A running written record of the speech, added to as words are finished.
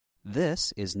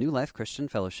This is New Life Christian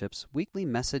Fellowship's weekly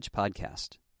message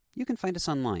podcast. You can find us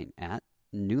online at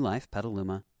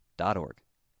newlifepetaluma.org.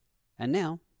 And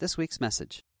now, this week's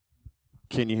message.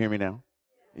 Can you hear me now?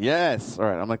 Yes. All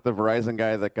right. I'm like the Verizon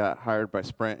guy that got hired by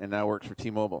Sprint and now works for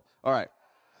T-Mobile. All right.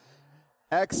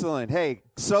 Excellent. Hey,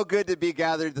 so good to be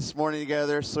gathered this morning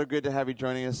together. So good to have you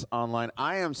joining us online.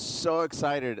 I am so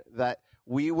excited that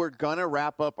we were going to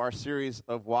wrap up our series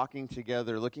of walking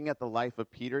together, looking at the life of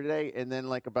Peter today. And then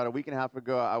like about a week and a half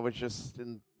ago, I was just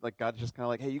in, like, God's just kind of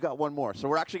like, hey, you got one more. So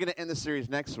we're actually going to end the series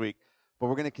next week, but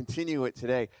we're going to continue it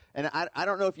today. And I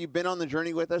don't know if you've been on the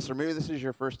journey with us, or maybe this is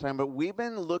your first time, but we've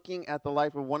been looking at the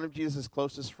life of one of Jesus'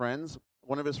 closest friends,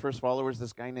 one of his first followers,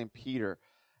 this guy named Peter.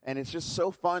 And it's just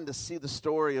so fun to see the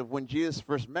story of when Jesus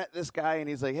first met this guy, and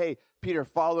he's like, hey, Peter,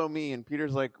 follow me. And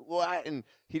Peter's like, what? And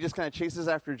he just kind of chases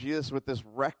after Jesus with this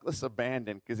reckless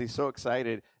abandon because he's so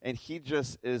excited, and he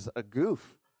just is a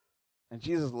goof. And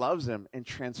Jesus loves him and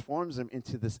transforms him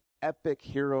into this epic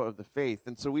hero of the faith.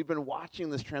 And so we've been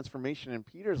watching this transformation in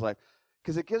Peter's life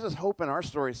because it gives us hope in our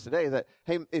stories today that,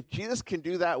 hey, if Jesus can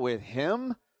do that with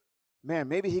him, man,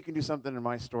 maybe he can do something in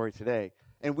my story today.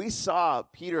 And we saw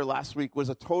Peter last week was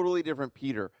a totally different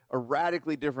Peter, a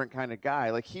radically different kind of guy.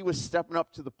 Like, he was stepping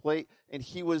up to the plate, and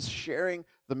he was sharing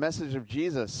the message of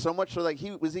Jesus, so much so like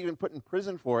he was even put in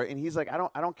prison for it. And he's like, I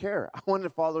don't care. I want to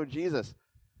follow Jesus.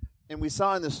 And we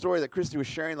saw in the story that Christy was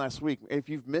sharing last week, if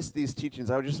you've missed these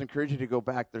teachings, I would just encourage you to go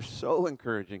back. They're so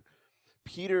encouraging.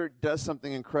 Peter does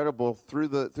something incredible through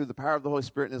the power of the Holy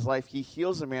Spirit in his life. He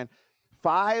heals a man.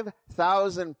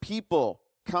 5,000 people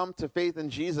come to faith in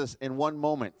Jesus in one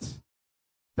moment.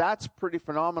 That's pretty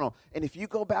phenomenal. And if you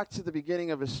go back to the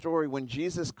beginning of his story, when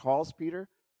Jesus calls Peter,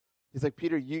 he's like,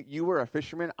 Peter, you were a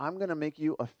fisherman. I'm going to make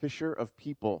you a fisher of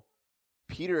people.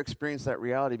 Peter experienced that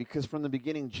reality because from the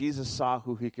beginning, Jesus saw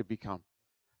who he could become.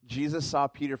 Jesus saw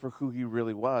Peter for who he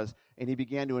really was, and he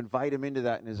began to invite him into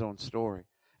that in his own story.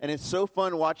 And it's so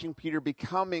fun watching Peter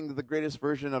becoming the greatest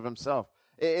version of himself.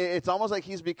 It's almost like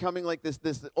he's becoming like this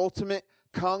ultimate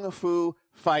kung fu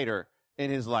fighter in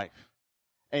his life.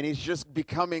 And he's just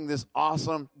becoming this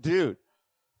awesome dude.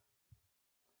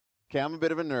 Okay, I'm a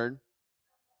bit of a nerd.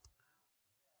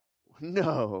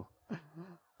 No.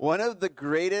 One of the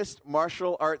greatest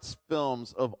martial arts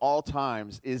films of all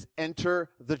times is Enter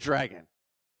the Dragon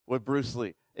with Bruce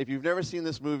Lee. If you've never seen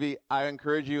this movie, I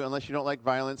encourage you, unless you don't like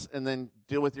violence, and then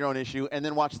deal with your own issue, and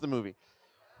then watch the movie.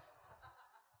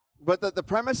 But the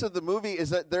premise of the movie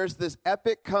is that there's this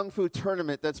epic kung fu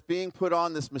tournament that's being put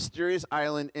on this mysterious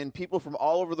island, and people from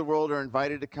all over the world are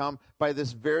invited to come by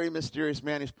this very mysterious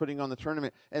man who's putting on the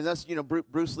tournament. And thus,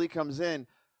 Bruce Lee comes in.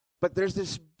 But there's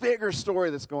this bigger story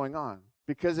that's going on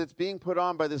because it's being put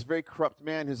on by this very corrupt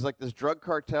man who's like this drug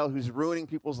cartel who's ruining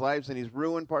people's lives, and he's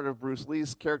ruined part of Bruce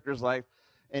Lee's character's life.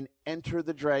 And Enter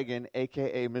the Dragon,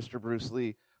 a.k.a. Mr. Bruce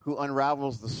Lee, who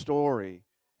unravels the story.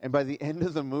 And by the end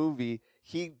of the movie,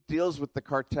 he deals with the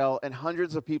cartel, and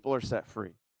hundreds of people are set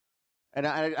free. And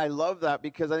I love that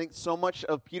because I think so much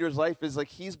of Peter's life is like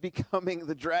he's becoming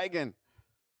the dragon.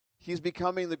 He's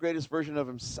becoming the greatest version of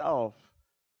himself.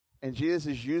 And Jesus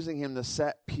is using him to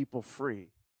set people free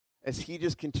as he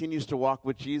just continues to walk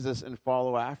with Jesus and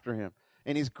follow after him.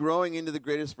 And he's growing into the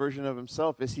greatest version of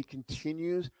himself as he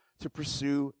continues to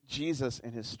pursue Jesus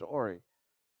in his story.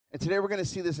 And today we're going to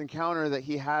see this encounter that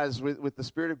he has with the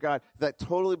Spirit of God that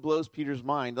totally blows Peter's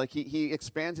mind. Like he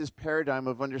expands his paradigm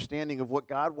of understanding of what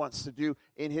God wants to do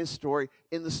in his story,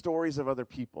 in the stories of other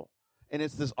people. And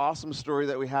it's this awesome story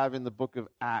that we have in the book of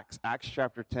Acts, Acts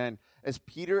chapter 10. As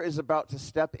Peter is about to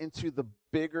step into the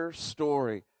bigger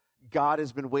story God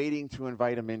has been waiting to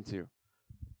invite him into.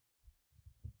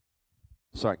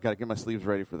 Sorry, got to get my sleeves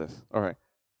ready for this. All right.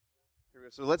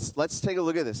 So let's take a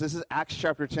look at this. This is Acts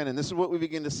chapter 10, and this is what we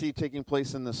begin to see taking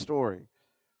place in the story.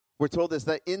 We're told this,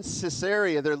 that in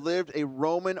Caesarea there lived a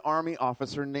Roman army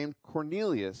officer named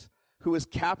Cornelius, who was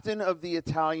captain of the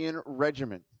Italian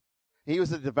regiment. He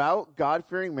was a devout,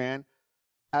 God-fearing man,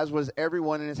 as was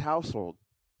everyone in his household.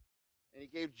 And he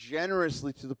gave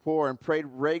generously to the poor and prayed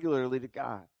regularly to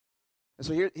God. And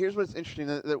so here's what's interesting.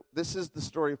 That this is the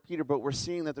story of Peter, but we're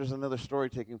seeing that there's another story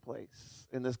taking place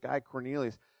in this guy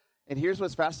Cornelius. And here's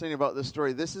what's fascinating about this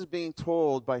story. This is being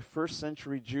told by first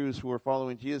century Jews who were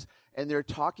following Jesus, and they're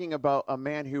talking about a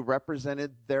man who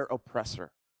represented their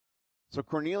oppressor. So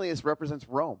Cornelius represents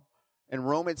Rome, and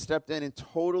Rome had stepped in and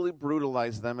totally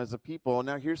brutalized them as a people. And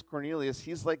now here's Cornelius.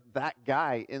 He's like that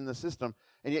guy in the system,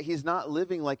 and yet he's not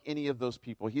living like any of those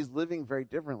people. He's living very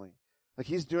differently. Like,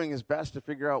 he's doing his best to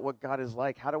figure out what God is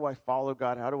like. How do I follow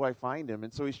God? How do I find him?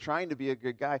 And so he's trying to be a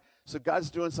good guy. So God's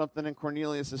doing something in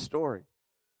Cornelius' story.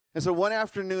 And so one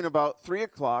afternoon about 3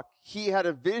 o'clock, he had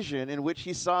a vision in which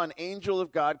he saw an angel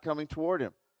of God coming toward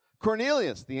him.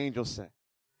 "Cornelius," the angel said.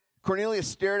 Cornelius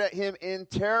stared at him in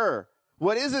terror.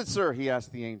 "What is it, sir?" he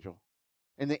asked the angel.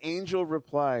 And the angel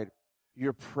replied,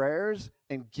 "Your prayers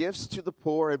and gifts to the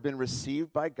poor have been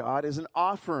received by God as an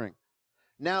offering.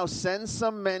 Now send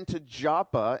some men to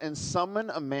Joppa and summon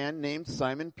a man named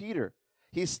Simon Peter.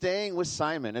 He's staying with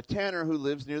Simon, a tanner who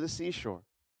lives near the seashore."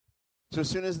 So as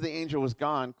soon as the angel was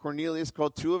gone, Cornelius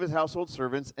called 2 of his household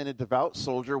servants and a devout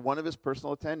soldier, one of his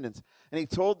personal attendants. And he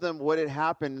told them what had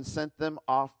happened and sent them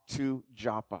off to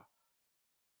Joppa.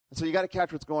 And so you got to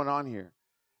catch what's going on here.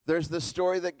 There's the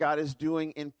story that God is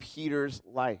doing in Peter's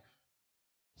life.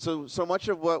 So much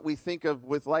of what we think of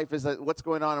with life is that what's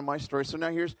going on in my story. So now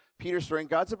here's Peter's story, and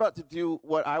God's about to do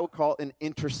what I would call an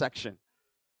intersection.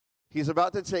 He's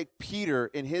about to take Peter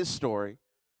in his story,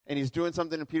 and he's doing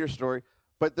something in Peter's story,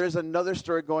 but there's another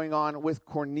story going on with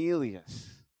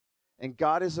Cornelius. And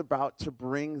God is about to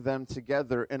bring them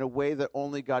together in a way that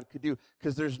only God could do.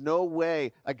 Because there's no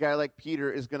way a guy like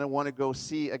Peter is going to want to go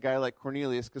see a guy like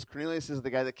Cornelius, because Cornelius is the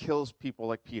guy that kills people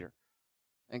like Peter.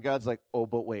 And God's like, "Oh,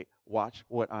 but wait, watch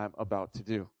what I'm about to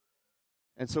do."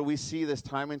 And so we see this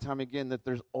time and time again, that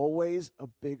there's always a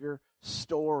bigger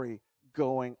story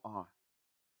going on.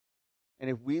 And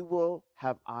if we will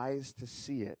have eyes to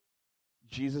see it,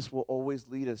 Jesus will always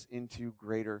lead us into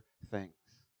greater things.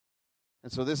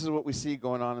 And so this is what we see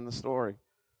going on in the story.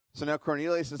 So now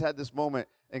Cornelius has had this moment,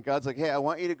 and God's like, "Hey, I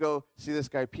want you to go see this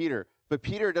guy Peter." But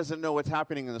Peter doesn't know what's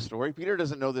happening in the story. Peter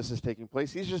doesn't know this is taking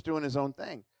place. He's just doing his own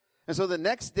thing. And so the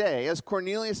next day, as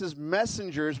Cornelius'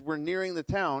 messengers were nearing the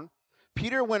town,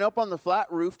 Peter went up on the flat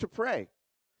roof to pray.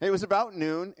 It was about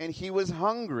noon, and he was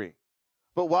hungry.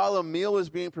 But while a meal was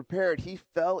being prepared, he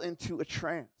fell into a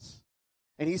trance.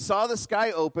 And he saw the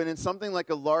sky open, and something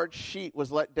like a large sheet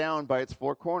was let down by its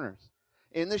 4 corners.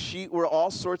 In the sheet were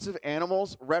all sorts of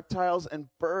animals, reptiles, and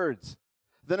birds.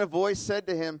 Then a voice said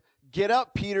to him, "Get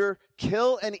up, Peter,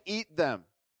 kill and eat them."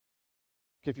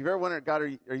 Okay, if you've ever wondered, God,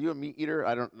 are you a meat eater?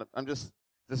 This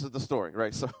is the story,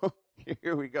 right? So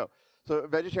here we go. So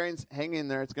vegetarians, hang in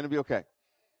there. It's going to be okay.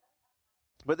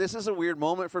 But this is a weird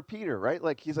moment for Peter, right?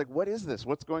 Like, he's like, "What is this?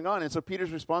 What's going on?" And so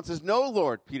Peter's response is, "No,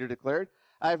 Lord," Peter declared.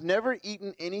 "I've never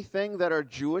eaten anything that our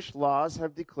Jewish laws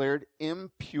have declared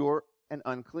impure and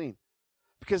unclean."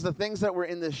 Because the things that were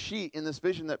in this sheet, in this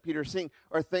vision that Peter's seeing,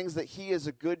 are things that he as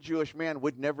a good Jewish man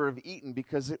would never have eaten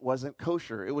because it wasn't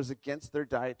kosher. It was against their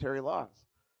dietary laws.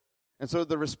 And so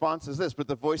the response is this, but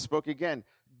the voice spoke again,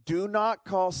 "Do not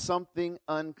call something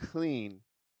unclean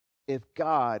if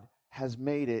God has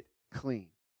made it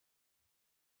clean."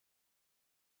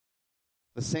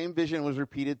 The same vision was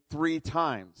repeated 3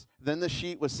 times. Then the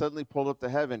sheet was suddenly pulled up to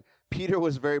heaven. Peter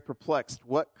was very perplexed.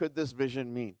 What could this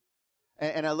vision mean?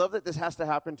 And I love that this has to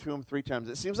happen to him 3 times.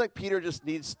 It seems like Peter just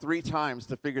needs 3 times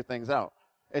to figure things out.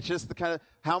 It's just the kind of,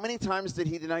 how many times did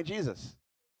he deny Jesus?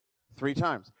 3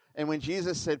 times. And when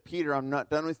Jesus said, "Peter, I'm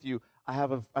not done with you. I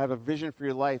have a vision for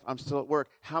your life. I'm still at work."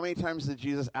 How many times did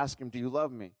Jesus ask him, "Do you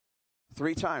love me?"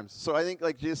 3 times. So I think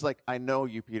Jesus "I know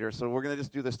you, Peter, so we're going to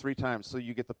just do this 3 times so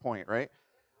you get the point," right?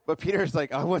 But Peter's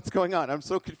like, "Oh, what's going on? I'm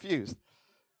so confused."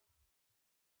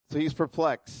 So he's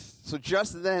perplexed. So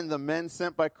just then the men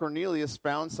sent by Cornelius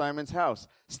found Simon's house.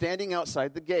 Standing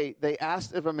outside the gate, they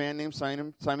asked if a man named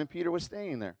Simon Peter was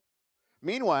staying there.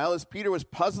 Meanwhile, as Peter was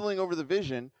puzzling over the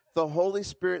vision, the Holy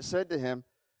Spirit said to him,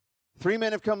 3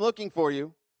 men have come looking for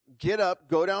you. Get up,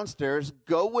 go downstairs,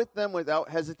 go with them without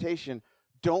hesitation.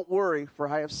 Don't worry, for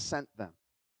I have sent them.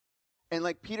 And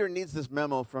Peter needs this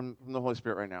memo from the Holy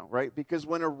Spirit right now, right? Because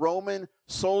when a Roman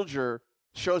soldier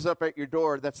shows up at your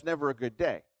door, that's never a good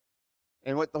day.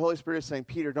 And what the Holy Spirit is saying,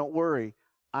 "Peter, don't worry,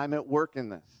 I'm at work in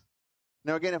this."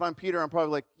 Now, again, if I'm Peter, I'm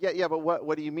probably like, yeah, but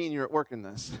what do you mean you're at work in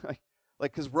this?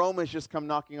 Because Rome has just come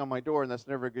knocking on my door, and that's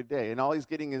never a good day. And all he's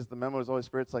getting is the memo of the Holy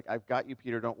Spirit's like, "I've got you,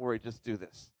 Peter, don't worry, just do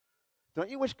this." Don't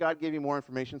you wish God gave you more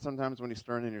information sometimes when he's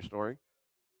stirring in your story?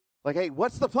 Hey,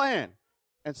 what's the plan?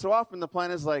 And so often the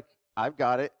plan is "I've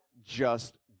got it,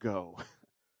 just go."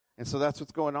 And so that's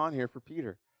what's going on here for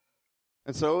Peter.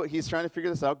 And so he's trying to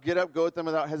figure this out. Get up, go with them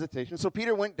without hesitation. So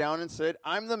Peter went down and said,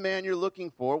 "I'm the man you're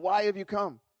looking for. Why have you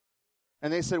come?"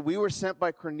 And they said, "We were sent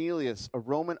by Cornelius, a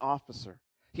Roman officer.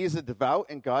 He is a devout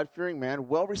and God-fearing man,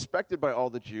 well respected by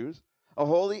all the Jews. A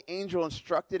holy angel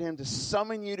instructed him to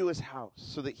summon you to his house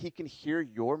so that he can hear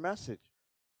your message."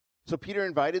 So Peter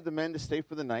invited the men to stay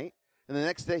for the night. And the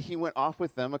next day he went off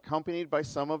with them, accompanied by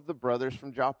some of the brothers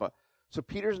from Joppa. So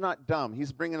Peter's not dumb.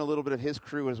 He's bringing a little bit of his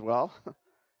crew as well.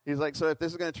 He's like, so if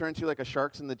this is going to turn into a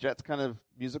Sharks and the Jets kind of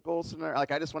musical scenario,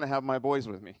 I just want to have my boys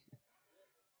with me.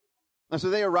 And so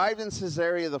they arrived in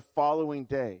Caesarea the following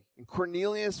day, and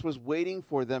Cornelius was waiting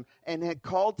for them and had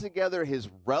called together his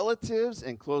relatives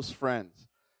and close friends.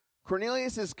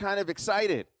 Cornelius is kind of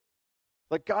excited.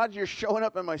 Like, God, you're showing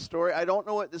up in my story. I don't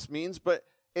know what this means, but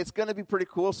it's going to be pretty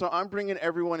cool, so I'm bringing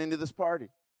everyone into this party.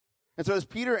 And so as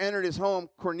Peter entered his home,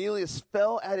 Cornelius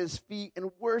fell at his feet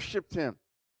and worshiped him.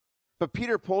 But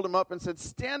Peter pulled him up and said,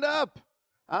 "Stand up.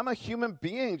 I'm a human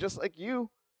being just like you."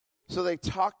 So they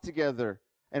talked together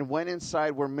and went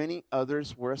inside where many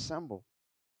others were assembled.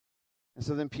 And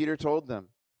so then Peter told them,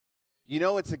 "You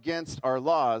know it's against our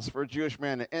laws for a Jewish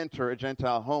man to enter a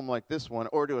Gentile home like this one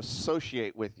or to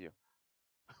associate with you."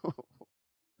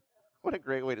 What a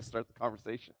great way to start the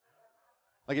conversation.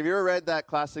 Like, have you ever read that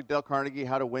classic Dale Carnegie,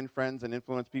 How to Win Friends and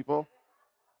Influence People?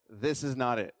 This is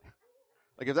not it.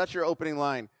 Like, if that's your opening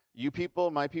line, you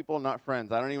people, my people, not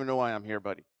friends. I don't even know why I'm here,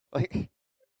 buddy. Like,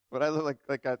 but I look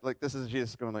like this is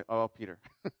Jesus going like, "Oh, Peter,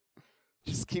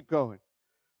 just keep going."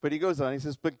 But he goes on, he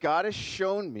says, "But God has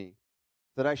shown me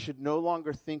that I should no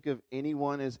longer think of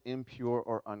anyone as impure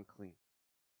or unclean."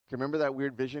 Okay, remember that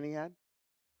weird vision he had?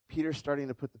 Peter's starting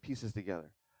to put the pieces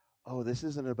together. Oh, this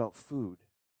isn't about food.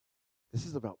 This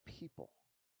is about people.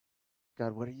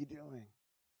 God, what are you doing?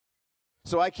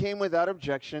 "So I came without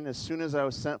objection as soon as I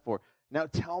was sent for. Now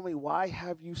tell me, why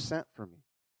have you sent for me?"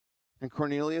 And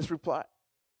Cornelius replied,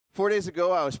 4 days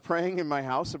ago I was praying in my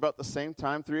house about the same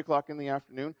time, 3 o'clock in the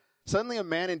afternoon. Suddenly a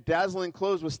man in dazzling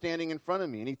clothes was standing in front of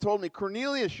me, and he told me,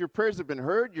 'Cornelius, your prayers have been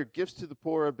heard. Your gifts to the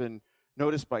poor have been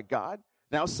noticed by God.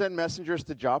 Now send messengers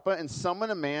to Joppa and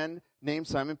summon a man named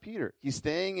Simon Peter. He's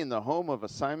staying in the home of a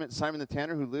Simon the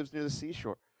tanner who lives near the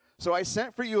seashore. So I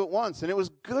sent for you at once, and it was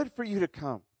good for you to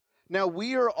come. Now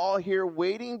we are all here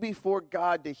waiting before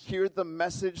God to hear the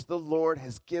message the Lord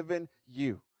has given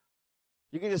you.'"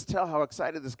 You can just tell how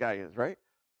excited this guy is, right?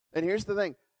 And here's the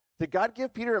thing. Did God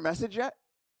give Peter a message yet?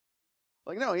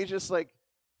 Like, no, he's just like,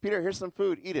 "Peter, here's some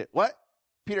food. Eat it." "What?"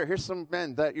 "Peter, here's some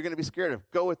men that you're going to be scared of.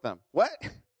 Go with them." "What?"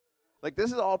 Like,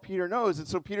 this is all Peter knows. And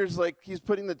so Peter's like, he's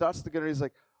putting the dots together. He's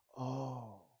like,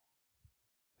 "Oh."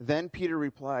 Then Peter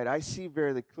replied, "I see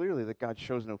very clearly that God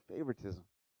shows no favoritism.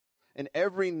 In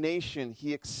every nation,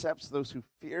 he accepts those who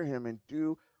fear him and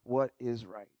do what is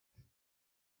right."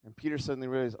 And Peter suddenly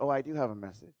realized, oh, I do have a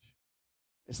message.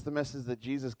 It's the message that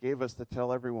Jesus gave us to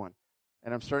tell everyone.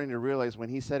 And I'm starting to realize when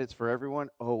he said it's for everyone,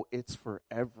 oh, it's for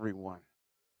everyone.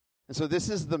 And so this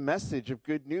is the message of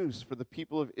good news for the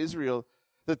people of Israel,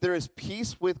 that there is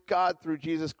peace with God through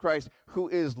Jesus Christ, who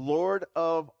is Lord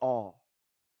of all.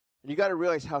 And you got to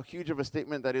realize how huge of a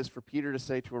statement that is for Peter to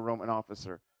say to a Roman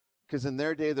officer. Because in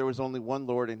their day, there was only one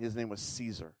Lord, and his name was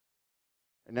Caesar.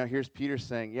 And now here's Peter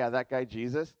saying, yeah, that guy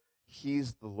Jesus,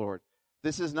 he's the Lord.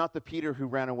 This is not the Peter who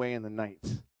ran away in the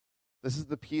night. This is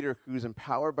the Peter who's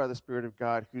empowered by the Spirit of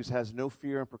God, who has no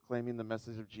fear in proclaiming the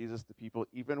message of Jesus to people,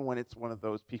 even when it's one of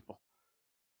those people.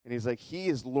 And he's like, he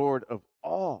is Lord of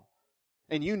all.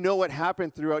 And you know what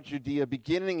happened throughout Judea,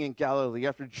 beginning in Galilee,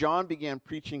 after John began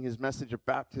preaching his message of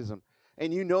baptism.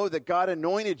 And you know that God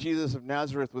anointed Jesus of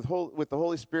Nazareth with the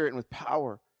Holy Spirit and with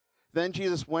power. Then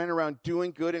Jesus went around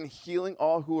doing good and healing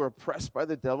all who were oppressed by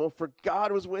the devil, for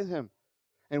God was with him.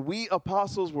 And we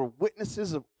apostles were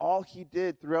witnesses of all he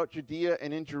did throughout Judea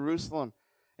and in Jerusalem.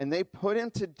 And they put him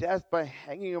to death by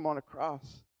hanging him on a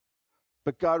cross.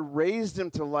 But God raised him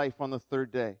to life on the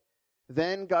third day.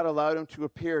 Then God allowed him to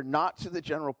appear not to the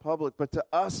general public, but to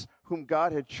us whom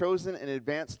God had chosen in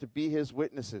advance to be his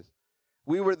witnesses.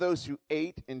 We were those who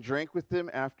ate and drank with him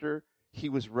after he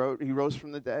rose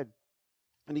from the dead.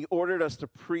 And he ordered us to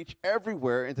preach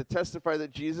everywhere and to testify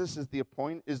that Jesus is the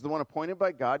one appointed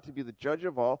by God to be the judge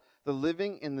of all, the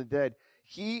living and the dead.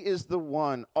 He is the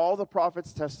one all the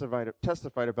prophets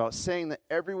testified about, saying that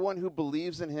everyone who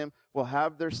believes in him will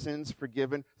have their sins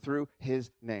forgiven through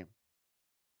his name.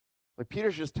 Like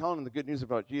Peter's just telling them the good news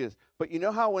about Jesus. But you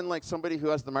know how when like somebody who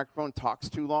has the microphone talks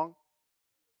too long?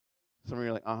 Some of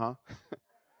you are like, uh-huh.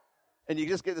 And you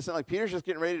just get this, like Peter's just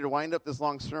getting ready to wind up this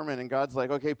long sermon, and God's like,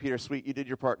 okay, Peter, sweet, you did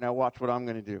your part. Now watch what I'm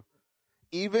going to do.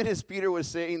 Even as Peter was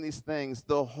saying these things,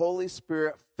 the Holy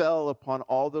Spirit fell upon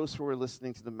all those who were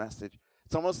listening to the message.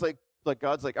 It's almost like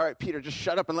God's like, all right, Peter, just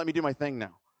shut up and let me do my thing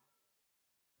now.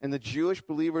 And the Jewish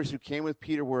believers who came with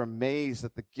Peter were amazed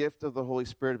that the gift of the Holy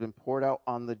Spirit had been poured out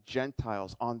on the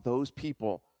Gentiles, on those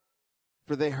people.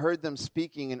 For they heard them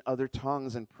speaking in other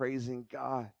tongues and praising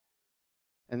God.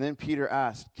 And then Peter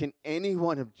asked, can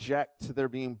anyone object to their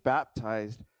being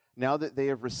baptized now that they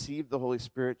have received the Holy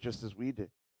Spirit just as we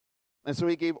did? And so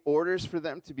he gave orders for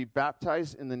them to be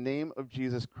baptized in the name of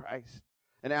Jesus Christ.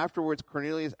 And afterwards,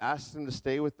 Cornelius asked them to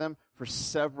stay with them for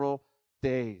several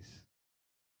days.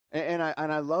 And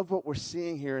I love what we're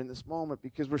seeing here in this moment,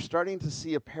 because we're starting to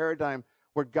see a paradigm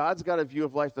where God's got a view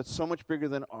of life that's so much bigger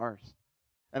than ours.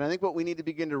 And I think what we need to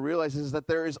begin to realize is that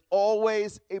there is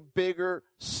always a bigger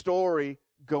story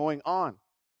going on.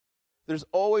 There's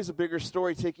always a bigger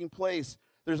story taking place.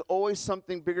 There's always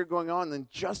something bigger going on than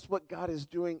just what God is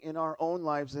doing in our own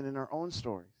lives and in our own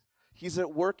stories. He's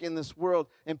at work in this world,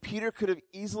 and Peter could have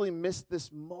easily missed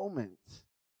this moment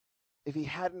if he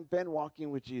hadn't been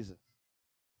walking with Jesus,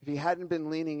 if he hadn't been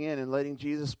leaning in and letting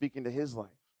Jesus speak into his life.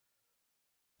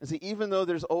 And see, even though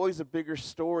there's always a bigger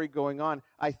story going on,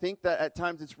 I think that at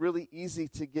times it's really easy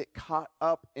to get caught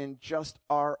up in just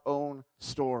our own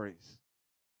stories.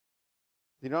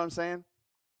 You know what I'm saying?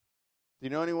 Do you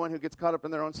know anyone who gets caught up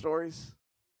in their own stories?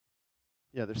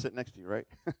 Yeah, they're sitting next to you, right?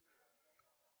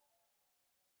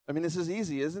 I mean, this is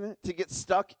easy, isn't it? To get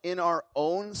stuck in our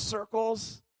own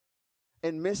circles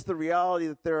and miss the reality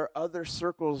that there are other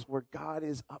circles where God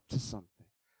is up to something,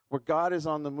 where God is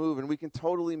on the move, and we can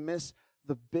totally miss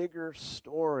the bigger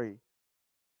story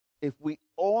if we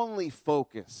only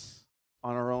focus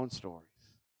on our own stories.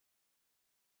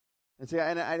 And see,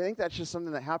 and I think that's just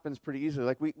something that happens pretty easily.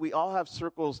 Like we all have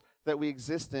circles that we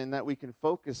exist in that we can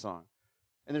focus on.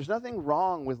 And there's nothing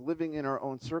wrong with living in our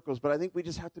own circles, but I think we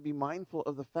just have to be mindful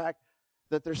of the fact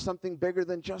that there's something bigger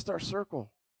than just our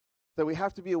circle. That we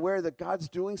have to be aware that God's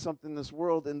doing something in this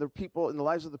world and the people, in the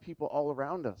lives of the people all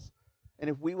around us. And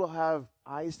if we will have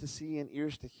eyes to see and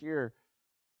ears to hear,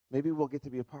 maybe we'll get to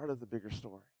be a part of the bigger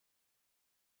story.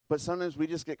 But sometimes we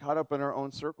just get caught up in our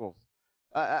own circles.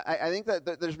 I think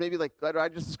that there's maybe I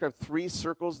just described 3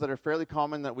 circles that are fairly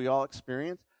common that we all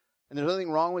experience. And there's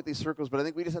nothing wrong with these circles, but I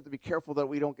think we just have to be careful that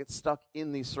we don't get stuck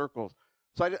in these circles.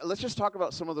 So let's just talk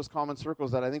about some of those common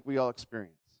circles that I think we all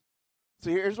experience. So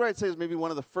here's what I'd say is maybe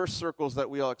one of the first circles that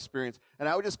we all experience. And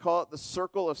I would just call it the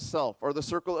circle of self, or the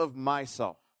circle of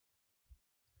myself.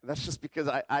 And that's just because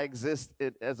I exist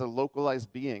as a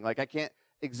localized being. Like I can't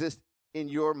exist in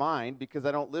your mind because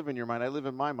I don't live in your mind. I live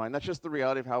in my mind. That's just the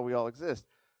reality of how we all exist.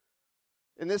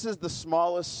 And this is the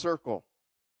smallest circle.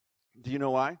 Do you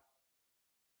know why?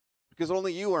 Because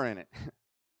only you are in it.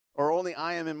 Or only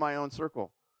I am in my own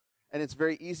circle. And it's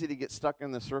very easy to get stuck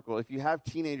in the circle. If you have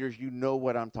teenagers, you know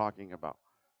what I'm talking about.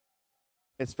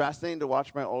 It's fascinating to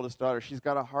watch my oldest daughter. She's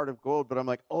got a heart of gold, but I'm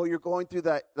like, oh, you're going through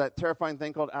that terrifying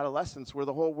thing called adolescence where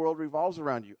the whole world revolves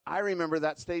around you. I remember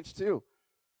that stage too.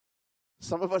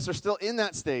 Some of us are still in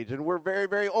that stage, and we're very,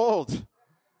 very old.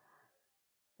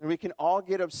 And we can all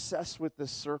get obsessed with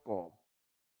this circle.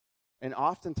 And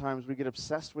oftentimes we get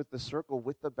obsessed with the circle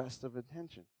with the best of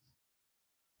intentions.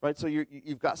 Right? So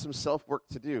you've got some self-work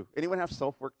to do. Anyone have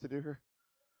self-work to do here?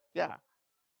 Yeah.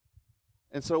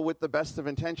 And so with the best of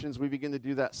intentions, we begin to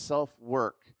do that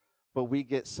self-work, but we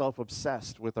get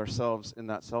self-obsessed with ourselves in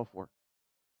that self-work.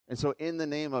 And so in the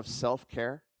name of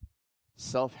self-care,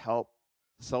 self-help,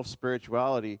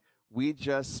 self-spirituality, we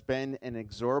just spend an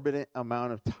exorbitant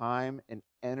amount of time and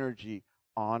energy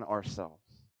on ourselves.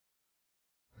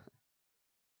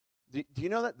 Do you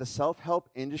know that the self-help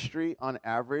industry, on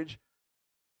average,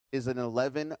 is an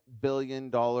 $11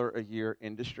 billion a year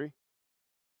industry?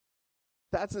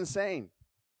 That's insane.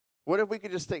 What if we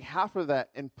could just take half of that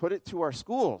and put it to our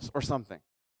schools or something?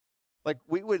 Like,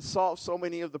 we would solve so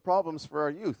many of the problems for our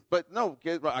youth. But no,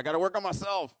 I got to work on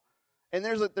myself. And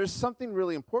there's something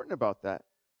really important about that.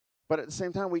 But at the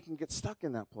same time, we can get stuck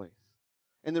in that place.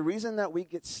 And the reason that we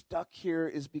get stuck here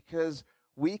is because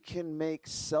we can make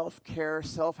self-care,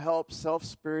 self-help,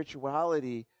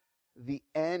 self-spirituality the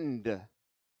end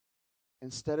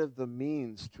instead of the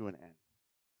means to an end.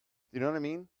 You know what I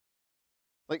mean?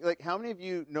 Like how many of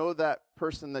you know that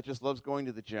person that just loves going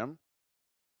to the gym?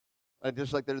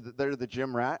 Just like they're the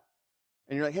gym rat.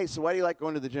 And you're like, hey, so why do you like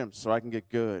going to the gym? So I can get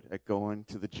good at going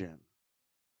to the gym.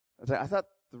 I thought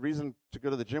the reason to go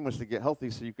to the gym was to get healthy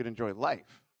so you could enjoy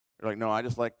life. You're like, no, I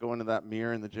just like going to that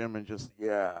mirror in the gym and just,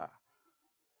 yeah.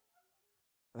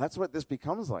 That's what this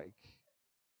becomes like.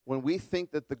 When we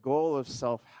think that the goal of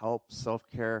self-help,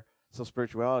 self-care,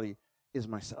 self-spirituality is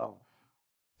myself.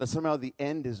 That somehow the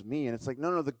end is me. And it's like,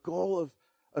 no, the goal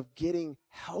of getting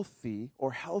healthy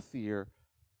or healthier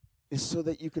is so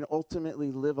that you can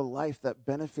ultimately live a life that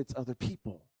benefits other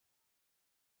people.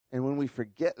 And when we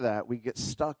forget that, we get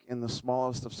stuck in the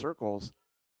smallest of circles,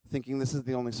 thinking this is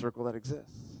the only circle that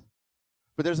exists.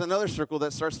 But there's another circle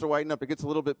that starts to widen up. It gets a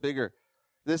little bit bigger.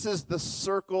 This is the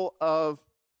circle of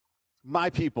my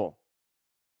people.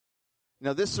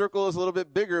 Now, this circle is a little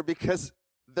bit bigger because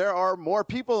there are more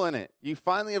people in it. You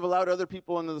finally have allowed other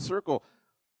people into the circle,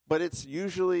 but it's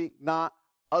usually not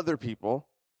other people.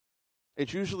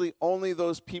 It's usually only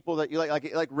those people that you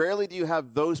like. Like rarely do you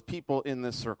have those people in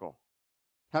this circle.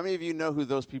 How many of you know who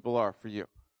those people are for you?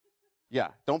 Yeah,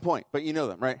 don't point, but you know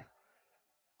them, right?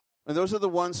 And those are the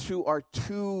ones who are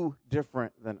too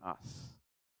different than us.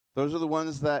 Those are the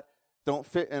ones that don't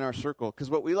fit in our circle.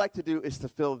 Because what we like to do is to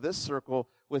fill this circle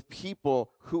with people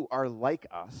who are like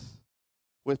us,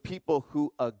 with people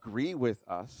who agree with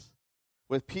us,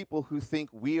 with people who think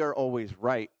we are always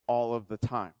right all of the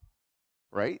time,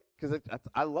 right? Because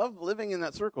I love living in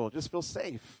that circle. It just feels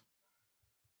safe.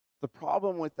 The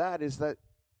problem with that is that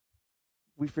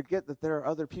we forget that there are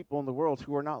other people in the world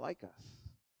who are not like us.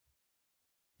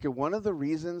 Okay, one of the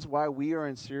reasons why we are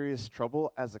in serious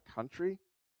trouble as a country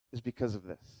is because of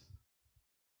this.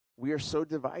 We are so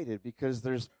divided because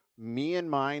there's me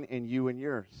and mine and you and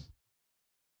yours.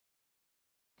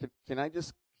 Can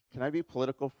I be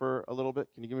political for a little bit?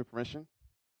 Can you give me permission?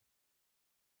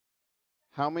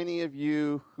 How many of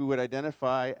you who would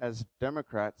identify as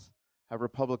Democrats have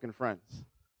Republican friends?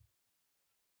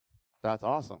 That's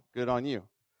awesome. Good on you.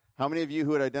 How many of you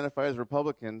who would identify as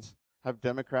Republicans have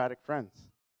Democratic friends?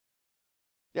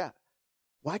 Yeah.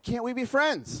 Why can't we be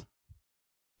friends?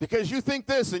 Because you think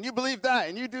this and you believe that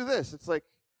and you do this. It's like,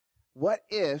 what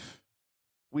if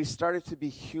we started to be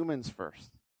humans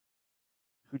first,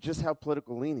 who just have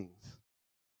political leanings,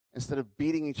 instead of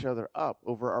beating each other up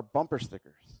over our bumper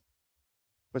stickers?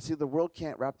 But see, the world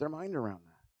can't wrap their mind around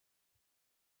that.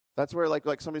 That's where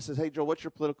like somebody says, hey, Joel, what's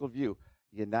your political view?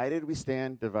 United we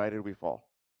stand, divided we fall.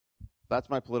 That's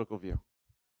my political view.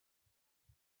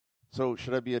 So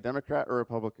should I be a Democrat or a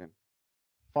Republican?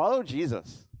 Follow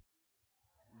Jesus.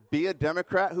 Be a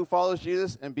Democrat who follows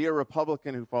Jesus and be a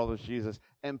Republican who follows Jesus.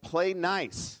 And play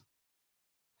nice.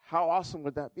 How awesome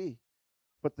would that be?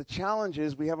 But the challenge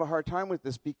is we have a hard time with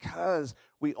this because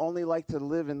we only like to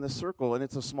live in the circle, and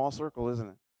it's a small circle, isn't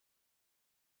it?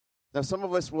 Now, some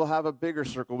of us will have a bigger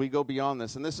circle. We go beyond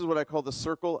this. And this is what I call the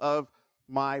circle of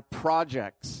my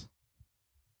projects.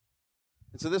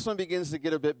 And so this one begins to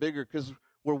get a bit bigger because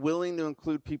we're willing to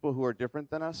include people who are different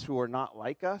than us, who are not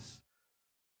like us.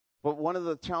 But one of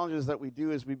the challenges that we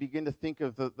do is we begin to think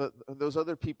of those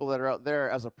other people that are out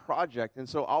there as a project. And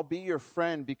so I'll be your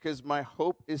friend because my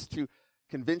hope is to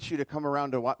convince you to come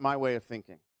around to my way of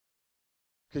thinking.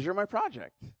 Because you're my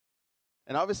project.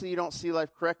 And obviously you don't see life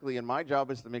correctly, and my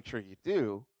job is to make sure you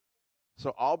do.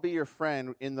 So I'll be your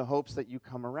friend in the hopes that you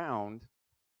come around.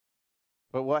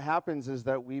 But what happens is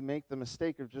that we make the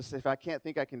mistake of just, if I can't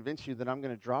think I convince you, then I'm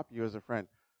going to drop you as a friend.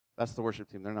 That's the worship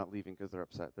team. They're not leaving because they're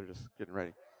upset. They're just getting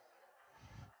ready.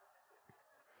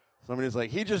 Somebody's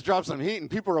like, he just dropped some heat and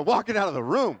people are walking out of the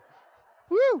room.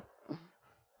 Woo!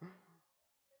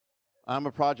 I'm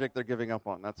a project they're giving up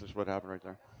on. That's just what happened right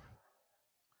there.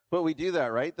 But we do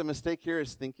that, right? The mistake here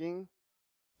is thinking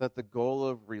that the goal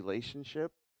of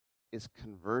relationship is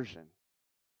conversion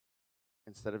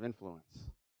instead of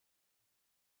influence.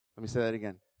 Let me say that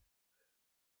again.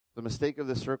 The mistake of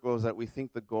the circle is that we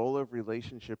think the goal of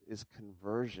relationship is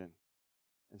conversion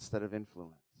instead of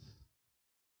influence.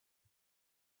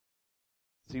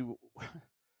 See,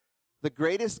 the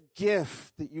greatest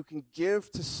gift that you can give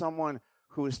to someone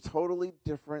who is totally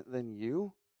different than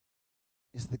you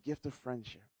is the gift of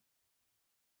friendship.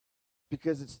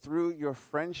 Because it's through your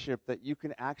friendship that you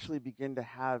can actually begin to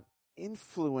have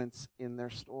influence in their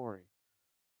story.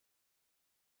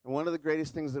 And one of the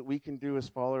greatest things that we can do as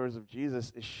followers of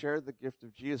Jesus is share the gift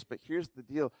of Jesus. But here's the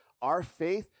deal. Our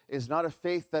faith is not a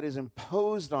faith that is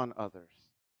imposed on others.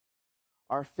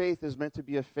 Our faith is meant to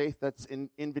be a faith that's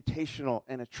invitational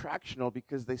and attractional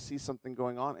because they see something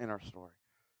going on in our story.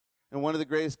 And one of the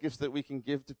greatest gifts that we can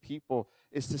give to people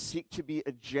is to seek to be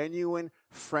a genuine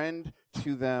friend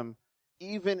to them,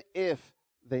 even if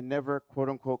they never, quote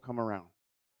unquote, come around.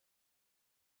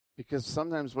 Because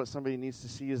sometimes what somebody needs to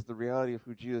see is the reality of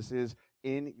who Jesus is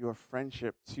in your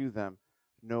friendship to them,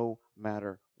 no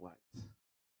matter what.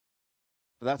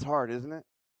 But that's hard, isn't it?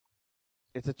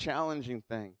 It's a challenging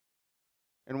thing.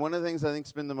 And one of the things I think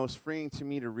has been the most freeing to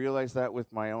me to realize that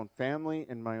with my own family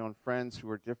and my own friends who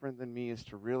are different than me is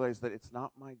to realize that it's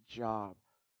not my job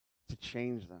to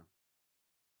change them.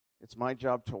 It's my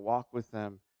job to walk with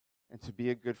them and to be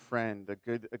a good friend, a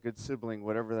good sibling,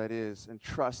 whatever that is, and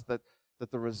trust that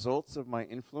the results of my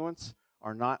influence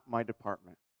are not my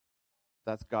department.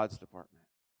 That's God's department.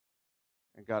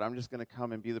 And God, I'm just going to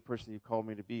come and be the person you called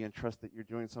me to be and trust that you're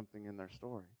doing something in their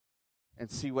story and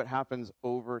see what happens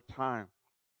over time.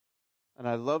 And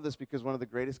I love this because one of the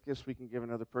greatest gifts we can give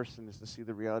another person is to see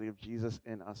the reality of Jesus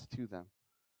in us to them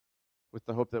with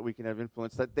the hope that we can have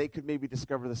influence, that they could maybe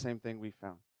discover the same thing we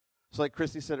found. So like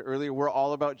Christy said earlier, we're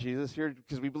all about Jesus here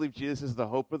because we believe Jesus is the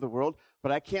hope of the world.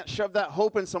 But I can't shove that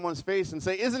hope in someone's face and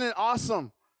say, isn't it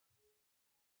awesome?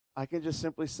 I can just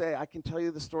simply say, I can tell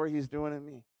you the story he's doing in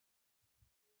me.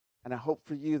 And I hope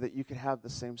for you that you could have the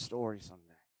same story someday.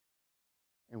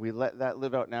 And we let that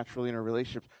live out naturally in our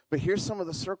relationships. But here's some of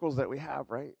the circles that we have,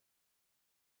 right?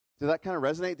 Does that kind of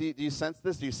resonate? Do you sense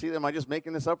this? Do you see them? Am I just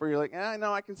making this up? Or you're like,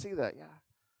 no, I can see that. Yeah.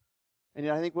 And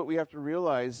I think what we have to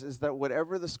realize is that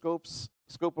whatever the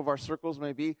scope of our circles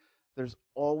may be, there's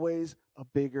always a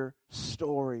bigger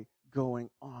story going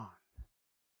on.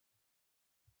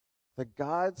 That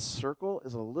God's circle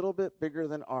is a little bit bigger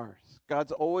than ours.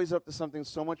 God's always up to something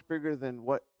so much bigger than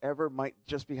whatever might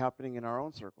just be happening in our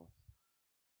own circle.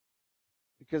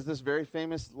 Because this very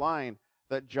famous line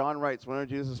that John writes, one of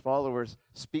Jesus' followers,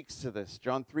 speaks to this.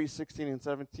 John 3:16 and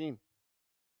 17.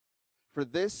 For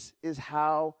this is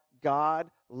how God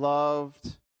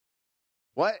loved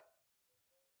what?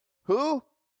 Who?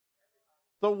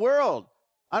 The world.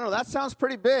 I don't know, that sounds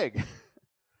pretty big.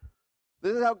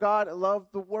 This is how God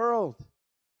loved the world.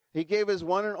 He gave his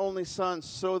one and only son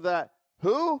so that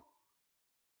who?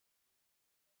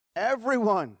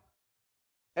 Everyone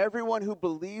who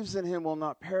believes in him will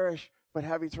not perish but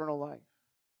have eternal life.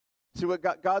 See, what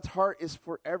God's heart is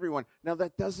for everyone. Now,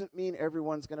 that doesn't mean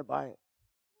everyone's going to buy it.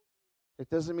 It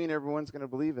doesn't mean everyone's going to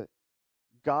believe it.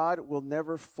 God will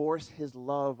never force his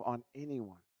love on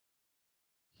anyone.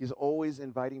 He's always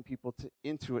inviting people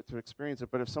into it to experience it.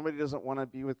 But if somebody doesn't want to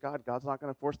be with God, God's not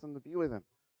going to force them to be with him.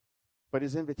 But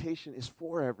his invitation is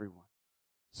for everyone.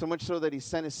 So much so that he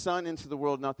sent his son into the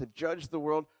world, not to judge the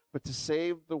world, but to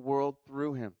save the world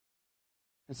through him.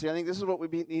 And see, I think this is what we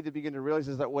need to begin to realize,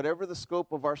 is that whatever the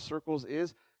scope of our circles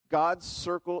is, God's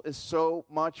circle is so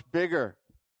much bigger.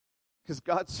 Because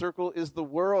God's circle is the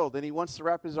world, and he wants to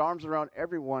wrap his arms around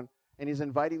everyone, and he's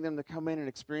inviting them to come in and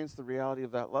experience the reality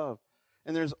of that love.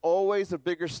 And there's always a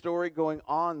bigger story going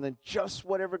on than just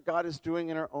whatever God is doing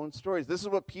in our own stories. This is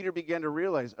what Peter began to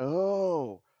realize.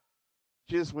 Oh,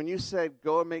 Jesus, when you said,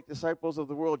 go and make disciples of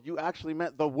the world, you actually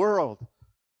meant the world,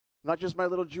 not just my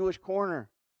little Jewish corner.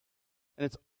 And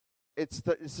it's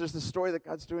just the story that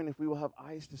God's doing if we will have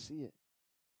eyes to see it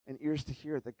and ears to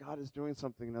hear it, that God is doing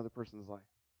something in another person's life.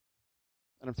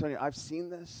 And I'm telling you, I've seen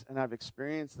this and I've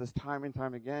experienced this time and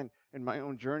time again in my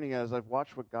own journey as I've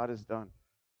watched what God has done.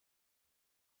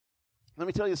 Let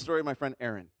me tell you a story of my friend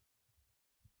Aaron.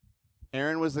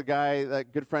 Aaron was the guy,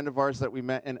 that good friend of ours that we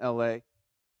met in L.A.,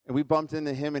 and we bumped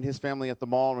into him and his family at the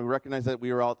mall, and we recognized that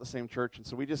we were all at the same church, and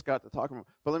so we just got to talk about him.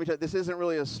 But let me tell you, this isn't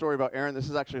really a story about Aaron. This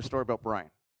is actually a story about Brian.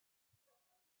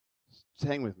 Just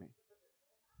hang with me.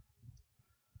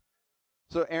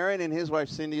 So Aaron and his wife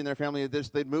Cindy and their family,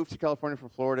 they'd moved to California from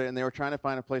Florida, and they were trying to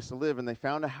find a place to live, and they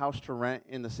found a house to rent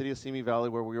in the city of Simi Valley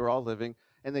where we were all living,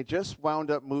 and they just wound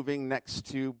up moving next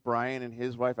to Brian and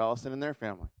his wife Allison and their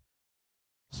family.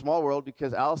 Small world,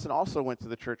 because Allison also went to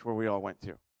the church where we all went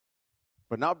to.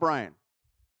 But not Brian.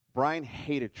 Brian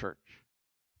hated church.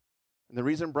 And the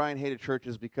reason Brian hated church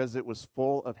is because it was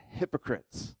full of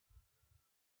hypocrites.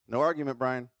 No argument,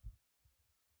 Brian.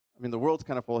 I mean, the world's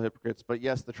kind of full of hypocrites, but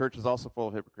yes, the church is also full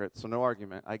of hypocrites, so no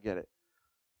argument. I get it.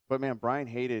 But man, Brian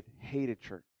hated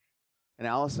church. And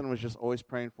Allison was just always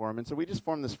praying for him. And so we just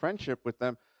formed this friendship with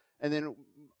them. And then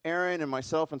Aaron and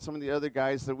myself and some of the other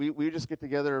guys, that we would just get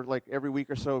together like every week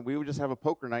or so, and we would just have a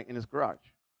poker night in his garage.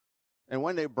 And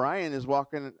one day, Brian is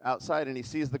walking outside, and he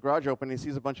sees the garage open, and he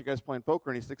sees a bunch of guys playing poker,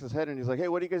 and he sticks his head in, and he's like, hey,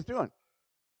 what are you guys doing?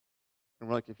 And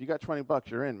we're like, if you got $20,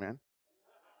 you're in, man.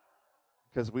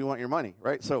 Because we want your money,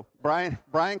 right? So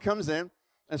Brian comes in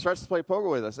and starts to play poker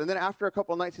with us. And then after a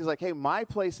couple of nights, he's like, hey, my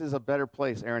place is a better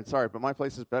place, Aaron. Sorry, but my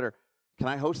place is better. Can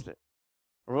I host it?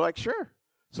 And we're like, sure.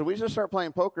 So we just start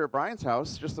playing poker at Brian's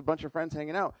house, just a bunch of friends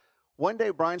hanging out. One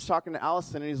day, Brian's talking to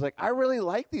Allison, and he's like, I really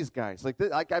like these guys. Like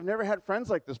I've never had friends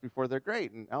like this before. They're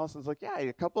great. And Allison's like, yeah,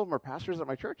 a couple of them are pastors at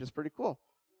my church. It's pretty cool.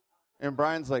 And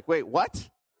Brian's like, wait, what?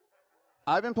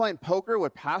 I've been playing poker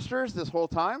with pastors this whole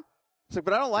time? It's like,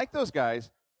 but I don't like those guys,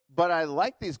 but I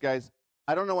like these guys.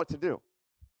 I don't know what to do.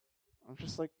 I'm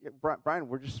just like, yeah, Brian,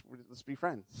 let's be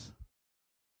friends.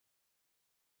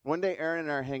 One day, Aaron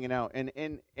and I are hanging out,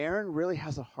 and Aaron really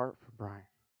has a heart for Brian.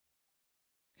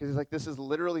 Because he's like, this is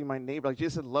literally my neighbor. Like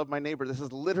Jesus said, love my neighbor. This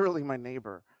is literally my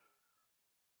neighbor.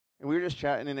 And we were just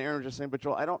chatting, and Aaron was just saying, but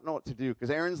Joel, I don't know what to do. Because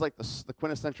Aaron's like the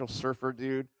quintessential surfer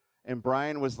dude, and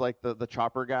Brian was like the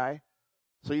chopper guy.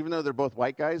 So even though they're both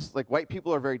white guys, like white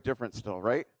people are very different still,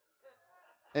 right?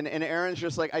 And Aaron's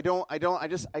just like,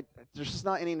 there's just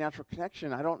not any natural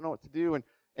connection. I don't know what to do. And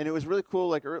it was really cool,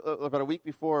 like about a week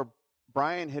before,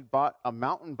 Brian had bought a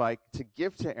mountain bike to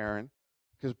give to Aaron,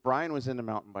 because Brian was into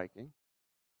mountain biking.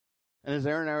 And as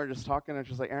Aaron and I were just talking, I'm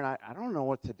just like, Aaron, I don't know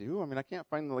what to do. I mean, I can't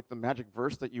find the magic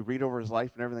verse that you read over his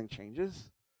life and everything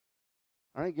changes.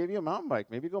 All right, give you a mountain bike.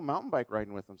 Maybe go mountain bike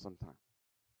riding with him sometime.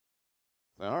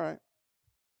 So, all right.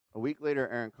 A week later,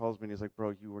 Aaron calls me and he's like,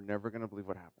 bro, you were never going to believe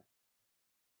what happened.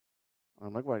 And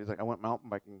I'm like, what? He's like, I went mountain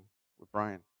biking with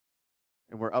Brian.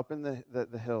 And we're up in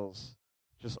the hills,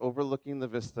 just overlooking the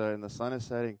vista, and the sun is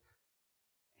setting.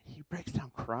 And he breaks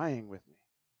down crying with me.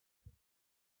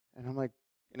 And I'm like,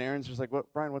 and Aaron's just like,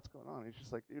 what, Brian, what's going on? He's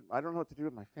just like, dude, I don't know what to do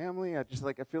with my family. I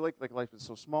feel like life is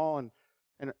so small. And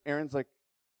Aaron's like,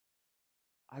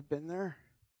 I've been there.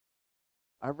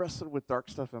 I've wrestled with dark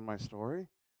stuff in my story.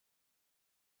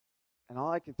 And all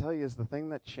I can tell you is the thing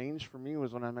that changed for me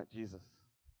was when I met Jesus.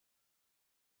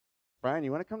 Brian,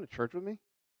 you want to come to church with me?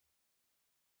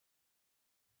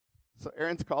 So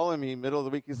Aaron's calling me middle of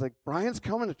the week. He's like, Brian's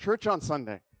coming to church on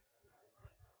Sunday.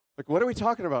 Like, what are we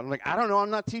talking about? I'm like, I don't know.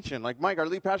 I'm not teaching. Like, Mike, our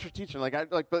lead pastor's teaching.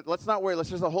 But let's not worry. Let's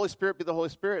just the Holy Spirit be the Holy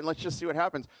Spirit, and let's just see what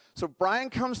happens. So Brian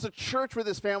comes to church with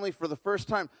his family for the first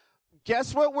time.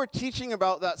 Guess what we're teaching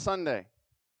about that Sunday?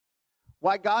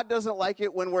 Why God doesn't like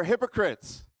it when we're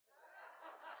hypocrites.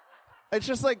 It's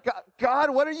just like, God,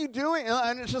 what are you doing?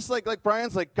 And it's just like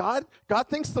Brian's like, God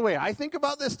thinks the way I think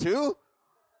about this too?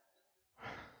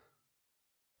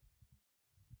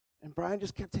 And Brian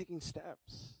just kept taking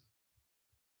steps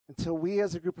until we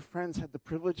as a group of friends had the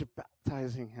privilege of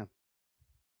baptizing him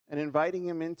and inviting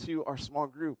him into our small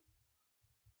group.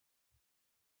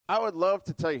 I would love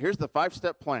to tell you, here's the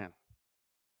 5-step plan.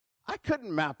 I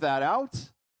couldn't map that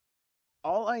out.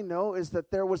 All I know is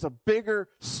that there was a bigger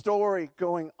story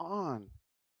going on.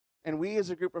 And we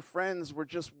as a group of friends were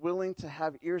just willing to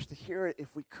have ears to hear it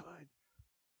if we could,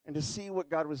 and to see what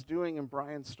God was doing in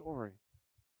Brian's story.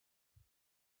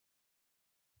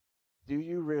 Do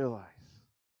you realize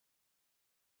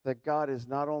that God is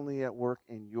not only at work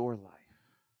in your life,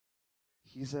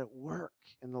 He's at work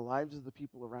in the lives of the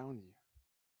people around you?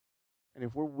 And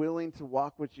if we're willing to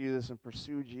walk with Jesus and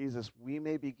pursue Jesus, we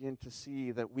may begin to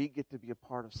see that we get to be a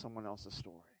part of someone else's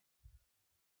story.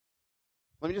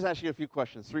 Let me just ask you a few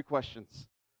questions, 3 questions,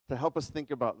 to help us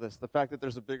think about this, the fact that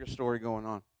there's a bigger story going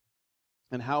on,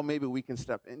 and how maybe we can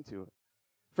step into it.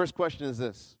 First question is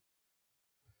this: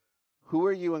 who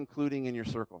are you including in your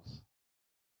circles?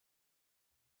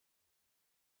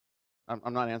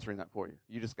 I'm not answering that for you.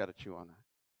 You just got to chew on that.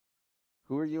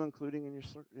 Who are you including in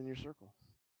your circles?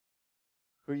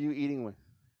 Who are you eating with?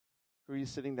 Who are you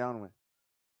sitting down with?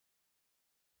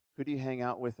 Who do you hang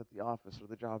out with at the office or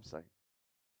the job site?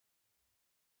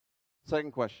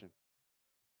 Second question: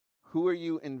 who are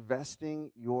you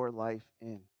investing your life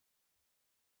in?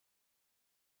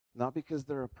 Not because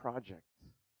they're a project,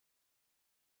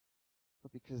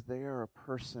 but because they are a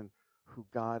person who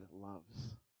God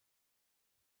loves.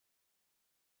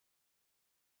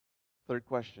 Third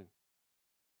question: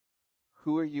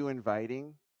 who are you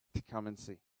inviting to come and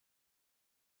see?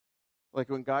 Like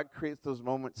when God creates those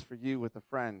moments for you with a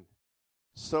friend,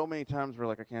 so many times we're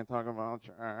like, I can't talk about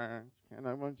church, can't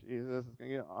talk about Jesus, it's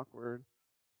going to get awkward.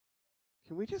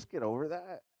 Can we just get over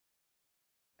that?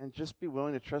 And just be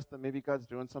willing to trust that maybe God's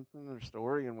doing something in their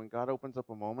story, and when God opens up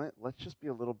a moment, let's just be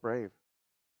a little brave.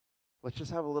 Let's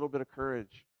just have a little bit of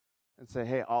courage and say,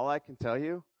 hey, all I can tell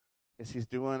you is He's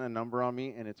doing a number on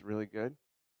me, and it's really good.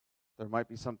 There might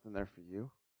be something there for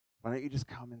you. Why don't you just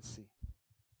come and see?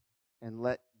 And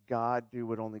let God do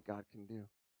what only God can do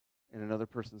in another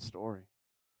person's story.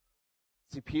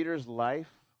 See, Peter's life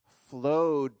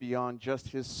flowed beyond just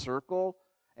his circle,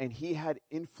 and he had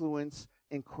influence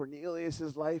in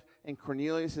Cornelius' life, and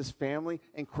Cornelius' family,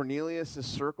 and Cornelius'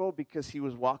 circle, because he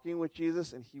was walking with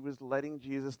Jesus and he was letting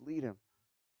Jesus lead him.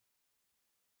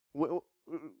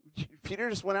 Peter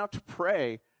just went out to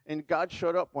pray, and God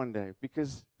showed up one day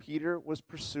because Peter was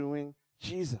pursuing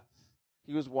Jesus.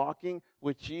 He was walking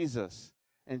with Jesus,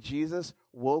 and Jesus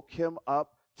woke him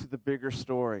up to the bigger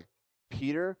story.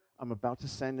 Peter, I'm about to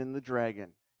send in the dragon.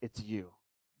 It's you.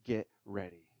 Get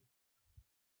ready.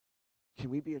 Can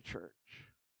we be a church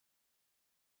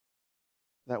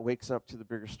that wakes up to the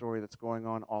bigger story that's going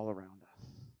on all around us?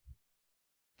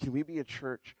 Can we be a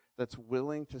church that's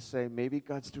willing to say, maybe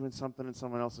God's doing something in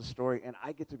someone else's story, and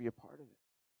I get to be a part of it?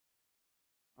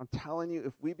 I'm telling you,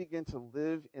 if we begin to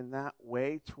live in that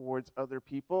way towards other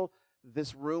people,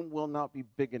 this room will not be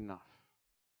big enough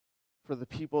for the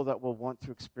people that will want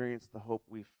to experience the hope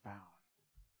we've found.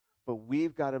 But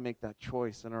we've got to make that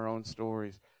choice in our own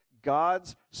stories.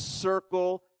 God's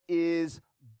circle is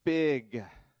big,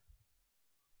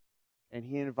 and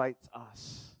He invites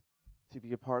us to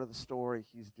be a part of the story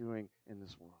He's doing in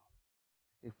this world.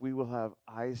 If we will have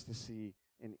eyes to see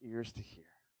and ears to hear.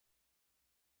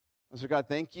 And so God,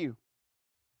 thank you.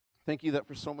 Thank you that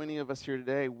for so many of us here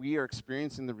today, we are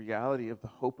experiencing the reality of the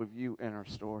hope of you in our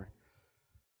story.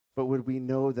 But would we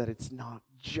know that it's not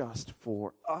just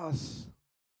for us?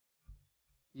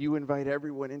 You invite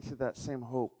everyone into that same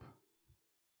hope.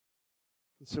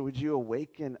 And so would you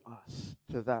awaken us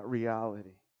to that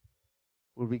reality?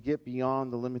 Would we get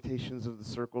beyond the limitations of the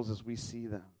circles as we see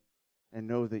them and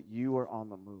know that you are on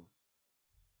the move?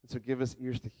 And so give us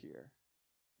ears to hear.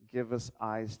 Give us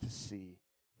eyes to see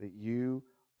that you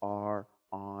are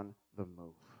on the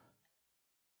move.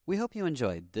 We hope you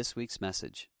enjoyed this week's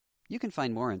message. You can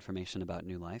find more information about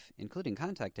New Life, including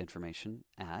contact information,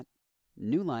 at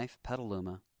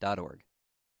newlifepetaluma.org.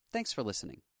 Thanks for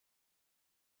listening.